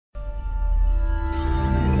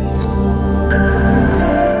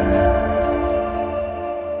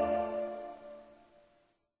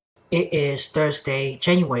Today is Thursday,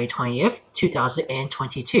 January 20th,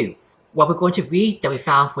 2022. What we're going to read that we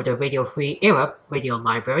found for the Radio Free Europe Radio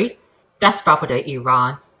Library, that's about for the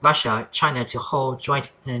Iran, Russia, China to hold joint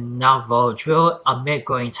naval drill amid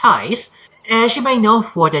growing ties. As you may know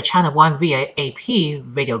for the China 1 via AP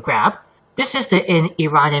Radio Grab, this is the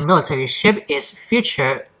Iranian military ship is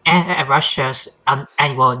featured at Russia's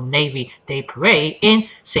annual Navy Day Parade in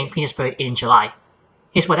St. Petersburg in July.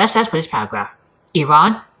 Here's what that says for this paragraph.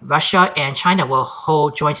 Iran, Russia, and China will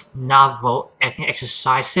hold joint naval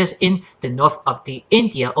exercises in the north of the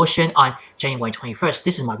Indian Ocean on January 21st.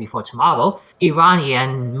 This is might be for tomorrow.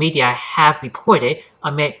 Iranian media have reported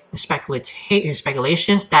amid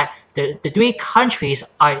speculations that the three countries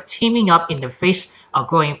are teaming up in the face of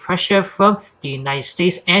growing pressure from the United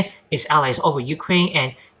States and its allies over Ukraine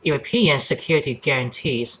and European security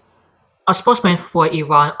guarantees. A spokesman for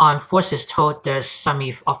Iran Armed Forces told the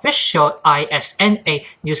semi-official ISNA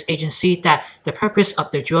news agency that the purpose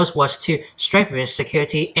of the drills was to strengthen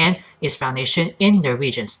security and its foundation in the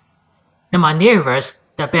regions. The maneuvers,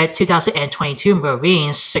 the 2022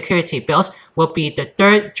 Marine Security Build, will be the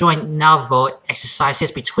third joint naval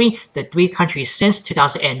exercises between the three countries since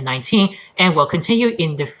 2019 and will continue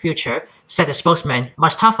in the future, said the spokesman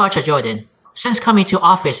Mostafa Tajoldin. Since coming to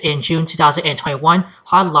office in June 2021,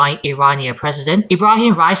 hardline Iranian President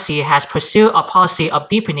Ibrahim Raisi has pursued a policy of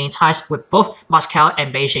deepening ties with both Moscow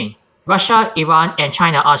and Beijing. Russia, Iran, and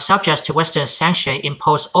China are subject to Western sanctions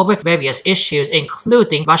imposed over various issues,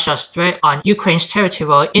 including Russia's threat on Ukraine's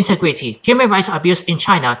territorial integrity, human rights abuse in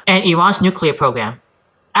China, and Iran's nuclear program.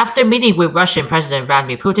 After meeting with Russian President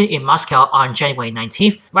Vladimir Putin in Moscow on January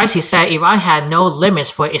 19th, Raisi said Iran had no limits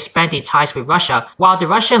for expanding ties with Russia, while the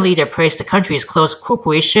Russian leader praised the country's close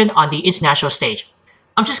cooperation on the international stage.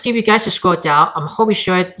 I'm just giving you guys to scroll down. I'm hoping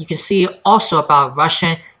sure you can see also about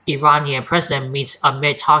Russian-Iranian president meets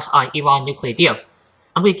amid talks on Iran nuclear deal.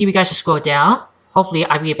 I'm going to give you guys to scroll down. Hopefully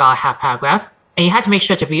I read about a half paragraph. And you have to make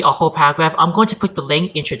sure to read a whole paragraph. I'm going to put the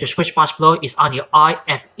link into the description box below. It's on the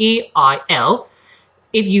IFEIL.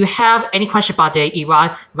 If you have any question about the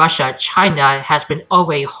Iran, Russia, China has been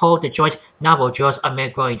already hold the joint naval drills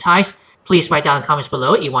amid growing ties, please write down in the comments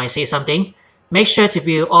below if you want to say something. Make sure to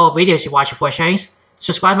view all videos you watch before sharing.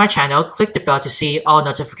 Subscribe to my channel, click the bell to see all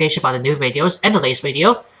notifications about the new videos and the latest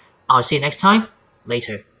video. I'll see you next time.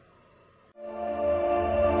 Later.